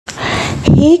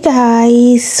Hey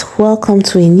guys, welcome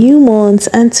to a new month,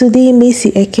 and today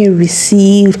Mercy Eke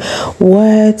received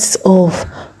words of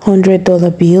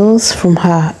 $100 bills from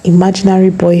her imaginary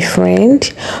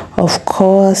boyfriend, of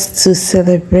course, to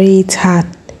celebrate her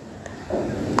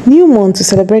new month. To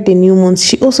celebrate the new month,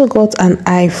 she also got an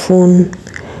iPhone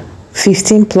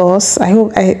 15 plus. I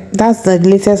hope that's the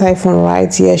latest iPhone,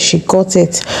 right? Yeah, she got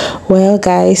it. Well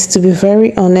guys, to be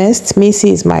very honest,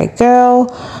 Mercy is my girl,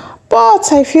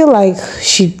 but I feel like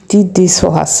she did this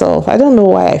for herself. I don't know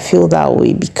why I feel that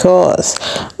way, because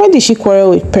when did she quarrel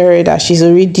with Pere that she's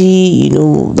already,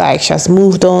 like she has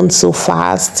moved on so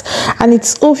fast? And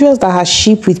it's obvious that her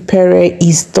ship with Pere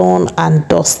is done and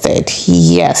dusted.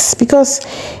 Yes, because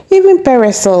even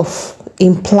Pere self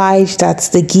implied that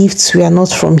the gifts were not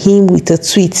from him with a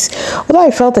tweet. Although I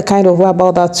felt a kind of way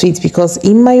about that tweet, because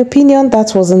in my opinion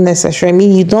that wasn't necessary. I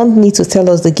mean, you don't need to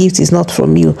tell us the gift is not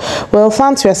from you. Well,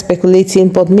 fans were speculating,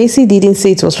 but Mercy didn't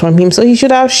say it was from him, so he should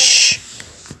have shh.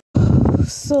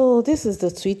 So this is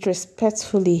the tweet: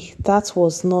 respectfully, that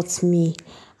was not me.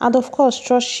 And of course,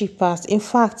 trust shippers. In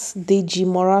fact, Deji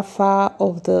Morafa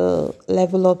of the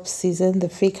Level Up season, the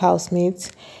fake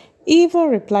housemate, even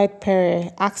replied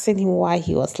Pere, asking him why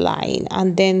he was lying.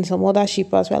 And then some other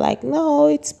shippers were like, no,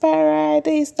 it's Pere,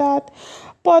 this, that.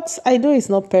 But I know it's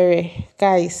not Pere.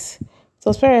 Guys,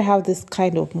 does Pere have this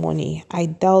kind of money? I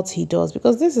doubt he does,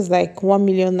 because this is like 1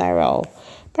 million naira.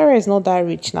 Pere is not that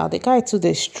rich now. The guy too,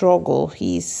 they struggle.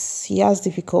 He has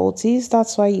difficulties.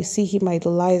 That's why you see him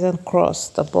idolizing Cross,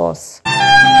 the boss.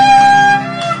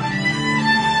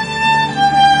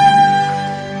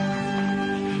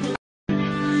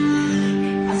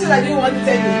 I didn't want to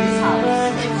tell you in this house.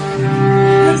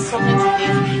 He's coming to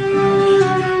get me.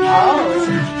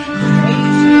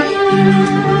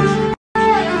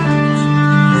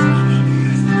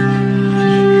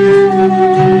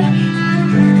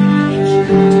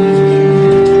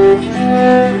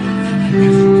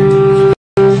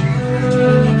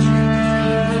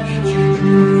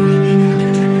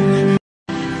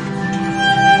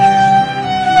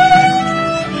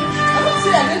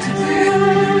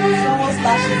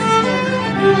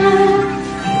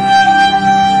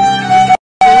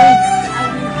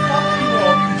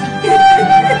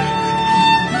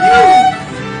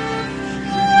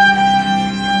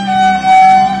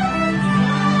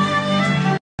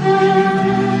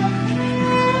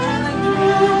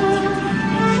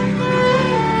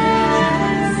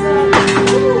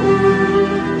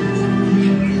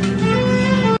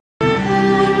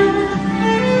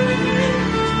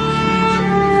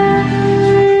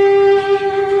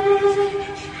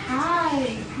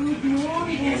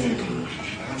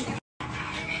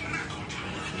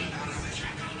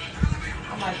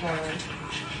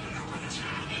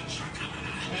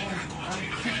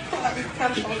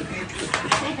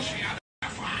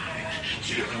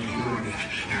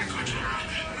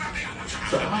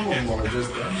 So how long was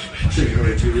just that?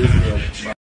 2 years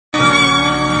ago.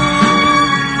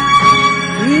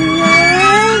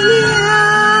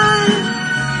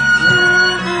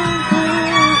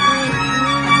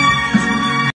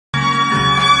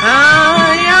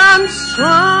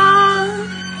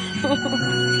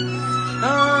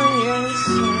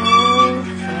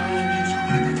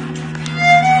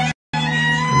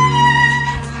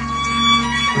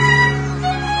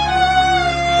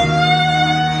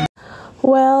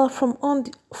 Well,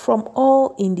 from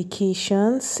all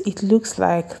indications, it looks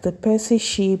like the Percy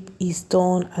ship is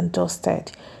done and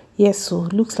dusted. Yes, so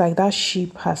looks like that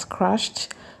ship has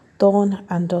crashed, done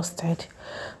and dusted.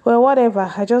 Well,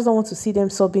 whatever. I just don't want to see them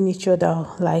sobbing each other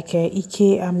like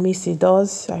Ike and Mercy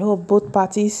does. I hope both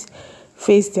parties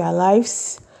face their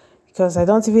lives, because I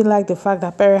don't even like the fact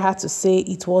that Pere had to say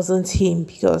it wasn't him,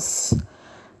 because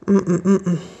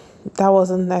that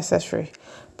wasn't necessary.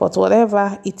 But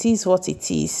whatever, it is what it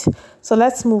is. So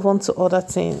let's move on to other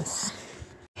things.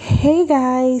 Hey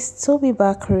guys, Tobi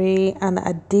and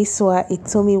Adesua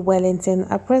Etomi Wellington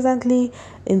are presently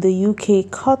in the UK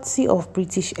courtesy of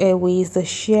British Airways. They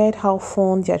shared how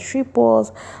fun their trip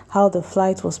was, how the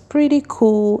flight was pretty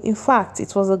cool. In fact,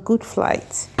 it was a good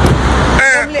flight.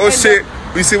 Oh shit,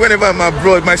 you see, whenever I'm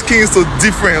abroad, my skin is so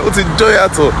different. What's enjoy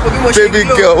at all? Baby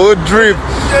girl, oh drip,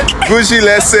 Gucci,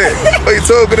 let's say. What you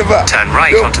talking about? Turn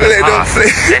right don't onto play, the path,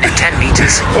 then in 10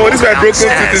 meters. Oh, this my broken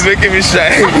tooth is making me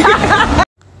shy.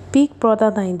 Big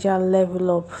Brother Naija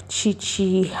Level Up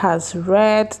Chichi has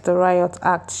read the riot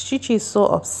act. Chichi is so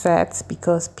upset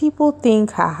because people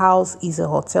think her house is a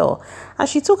hotel, and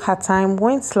she took her time,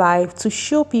 went live to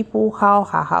show people how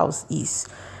her house is.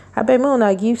 I bet me when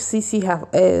I give Cici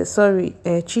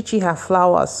her Chichi her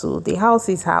flowers, so the house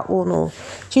is her own. Oh.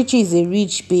 Chichi is a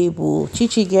rich babe. Oh.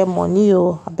 Chichi get money.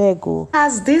 Oh, I beg go.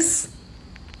 Has this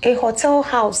a hotel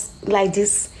house like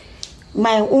this?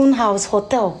 My own house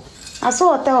hotel. I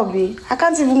saw hotel be. I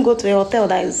can't even go to a hotel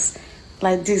that is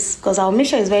like this because I'll make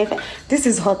sure it's very. This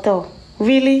is hotel.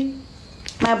 Really,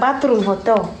 my bathroom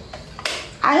hotel.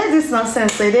 I hear this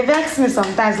nonsense. So they vex me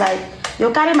sometimes. Like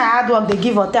you carry my hard work, they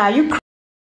give hotel. Are you?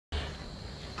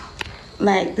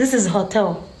 Like this is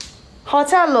hotel.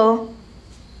 Hotel, oh.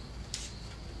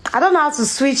 I don't know how to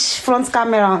switch front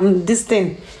camera on this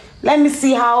thing. Let me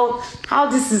see how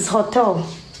this is hotel.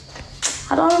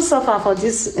 I don't suffer for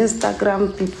this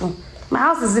Instagram people. My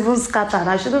house is even scattered.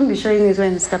 I shouldn't be showing it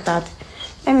when it's scattered.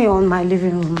 Let me on my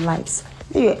living room lights.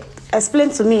 You explain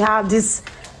to me how this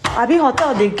Abi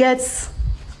hotel they get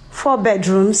 4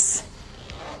 bedrooms.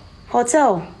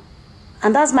 Hotel.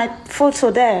 And that's my photo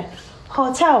there.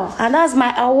 Hotel. And that's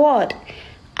my award.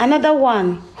 Another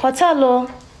one. Hotel.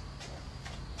 Oh.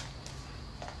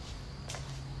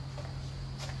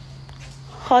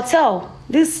 Hotel.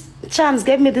 This Chams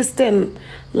gave me this thing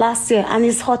last year and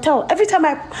it's hotel. Every time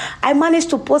I manage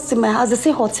to post in my house, they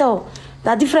say hotel.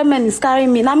 That different men is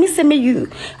carrying me. Now me say me you,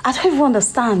 I don't even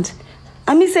understand.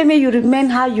 I me say me you remain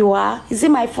how you are. Is it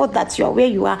my fault that you are where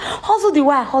you are? Hustle the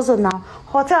way I hustle now.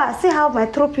 Hotel, I still have my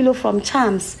throw pillow from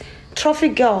Chams. Trophy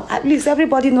girl. At least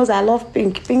everybody knows I love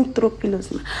pink. Pink throw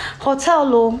pillows.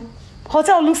 Hotel, oh.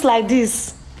 Hotel looks like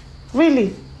this.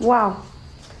 Really? Wow.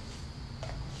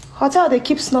 Hotel, they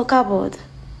keep snooker board.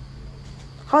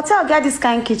 Hotel, get this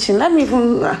kind of kitchen. Let me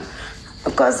even...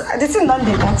 because the thing don't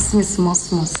vex me small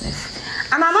safe.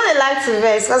 And I'm not allowed to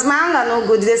rest because my anger no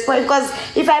good this point. Because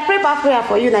if I pray back prayer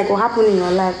for you, that will happen in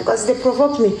your life. Because they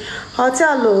provoke me.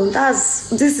 Hotel, oh,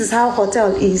 this is how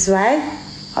hotel is, right?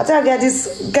 Hotel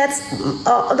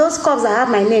those cups that have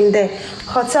my name there.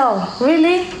 Hotel,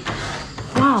 really?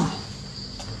 Wow.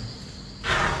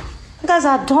 You guys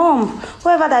are dumb.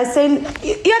 Whoever that is saying,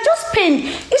 you're just pained.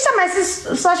 Each time I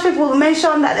see such people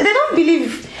mention that, they don't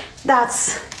believe that.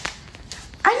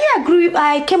 And you agree,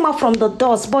 I came out from the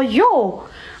doors, but yo,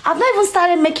 I've not even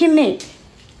started making it.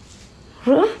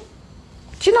 Huh?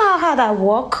 Do you know how hard I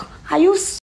work? I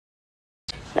use.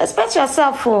 Respect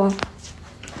yourself for.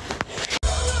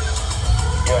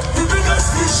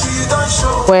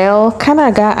 Well,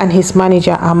 Kanaga and his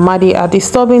manager Amadi are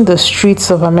disturbing the streets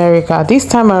of America. This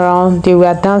time around, they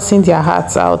were dancing their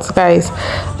hearts out. Guys,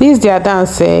 this their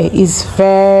dance is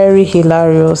very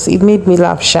hilarious. It made me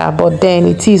laugh sharp, but then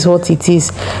it is what it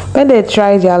is. When they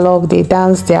try their luck, they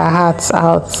dance their hearts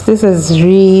out. This is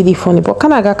really funny, but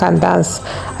Kanaga can dance.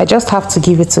 I just have to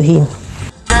give it to him.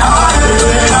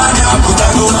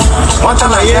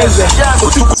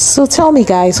 So tell me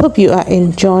guys, hope you are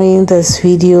enjoying this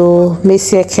video.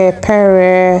 Mercy Eke,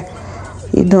 Pere,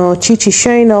 Chichi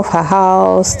showing off her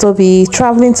house, Tobi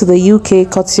traveling to the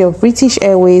UK courtesy of British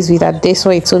Airways with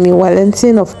Adesua Etomi,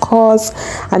 Wellington of course,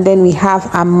 and then we have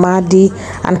Amadi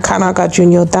and Kanaga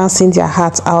Jr. dancing their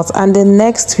hearts out, and the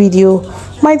next video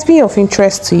might be of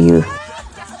interest to you.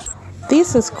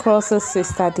 This is Cross's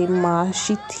sister Dima.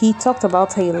 He talked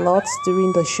about her a lot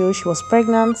during the show. She was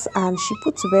pregnant and she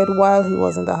put to bed while he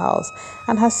was in the house.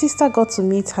 And her sister got to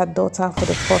meet her daughter for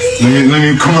the first time. Let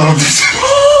me come out of this.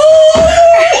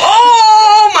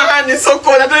 Oh, my hand is so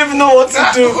cold. I don't even know what to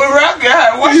do.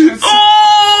 Wash it.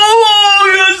 Oh,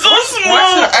 you're so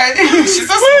small. She's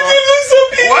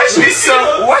so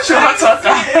small. Wash your hot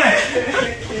water.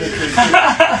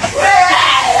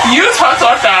 Use hot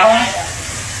water.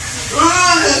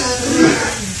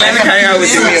 Let me carry out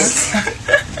with the milk.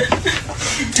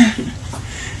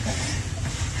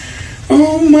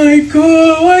 Oh my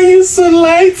god, why are you so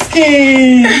light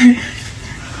skinned?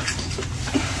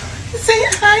 Say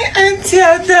hi, Auntie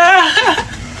Ada.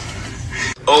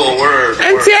 Oh, word.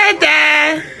 Auntie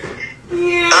Ada.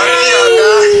 Yeah.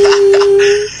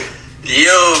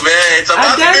 Yo, man, it's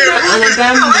about to be.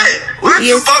 What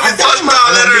you fucking talking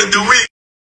about? Let her do